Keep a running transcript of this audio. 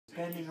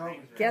bending over.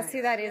 Guess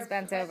who that is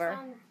bent over?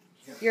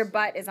 Your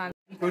butt is on.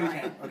 Booty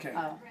camp. Okay.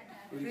 Oh.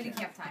 Booty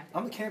camp time.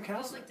 I'm the camp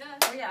counselor.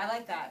 Oh yeah, I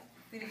like that.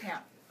 Booty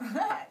camp.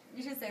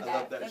 You should say that. I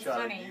love that That's shot.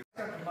 funny.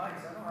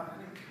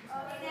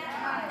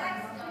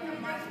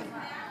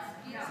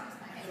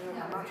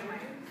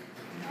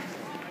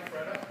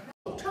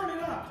 Turn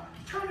it up,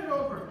 turn it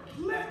over,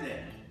 lift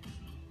it,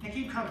 and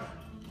keep coming.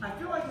 I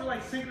feel like we're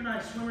like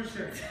synchronized swimmers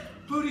here.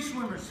 Booty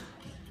swimmers.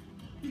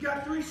 You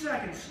got 3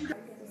 seconds.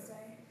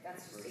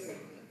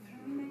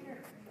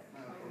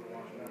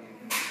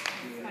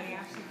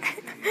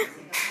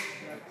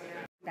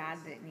 Bad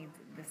that it needs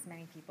this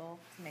many people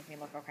to make me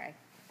look okay.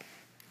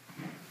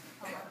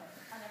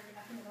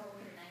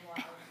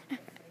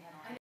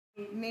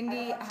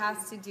 Mindy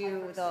has to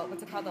do the,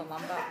 what's it called, the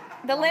limbo?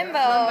 The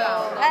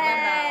limbo.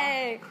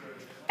 Hey!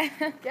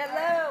 Get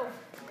low.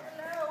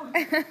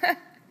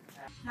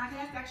 Not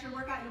going to affect your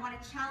workout. You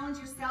want to challenge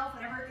yourself,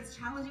 whatever is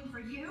challenging for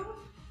you.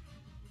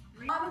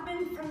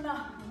 Abdomen from the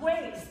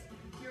waist.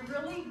 You're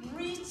really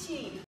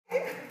reaching.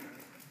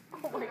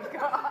 Oh my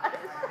God.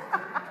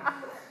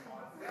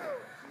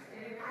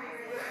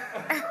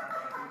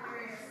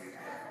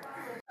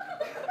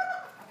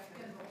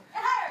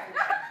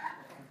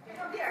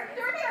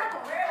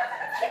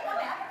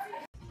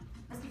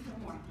 Let's do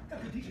some more.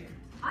 Good DJ.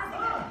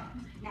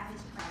 Now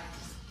it's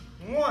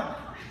your 1,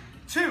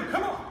 2,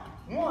 come on.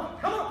 1,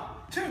 come on.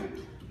 2.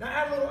 Now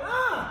add a little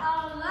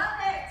Oh, love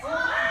it.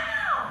 Wow.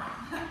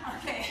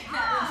 Okay.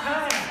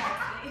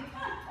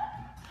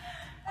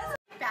 Let's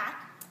back,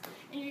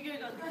 and you're gonna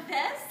go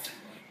this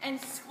and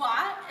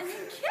squat and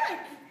then kick.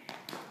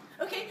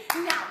 Okay.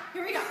 Now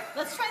here we go.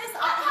 Let's try this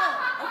at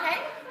home. Okay.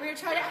 We're gonna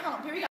try it at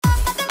home. Here we go.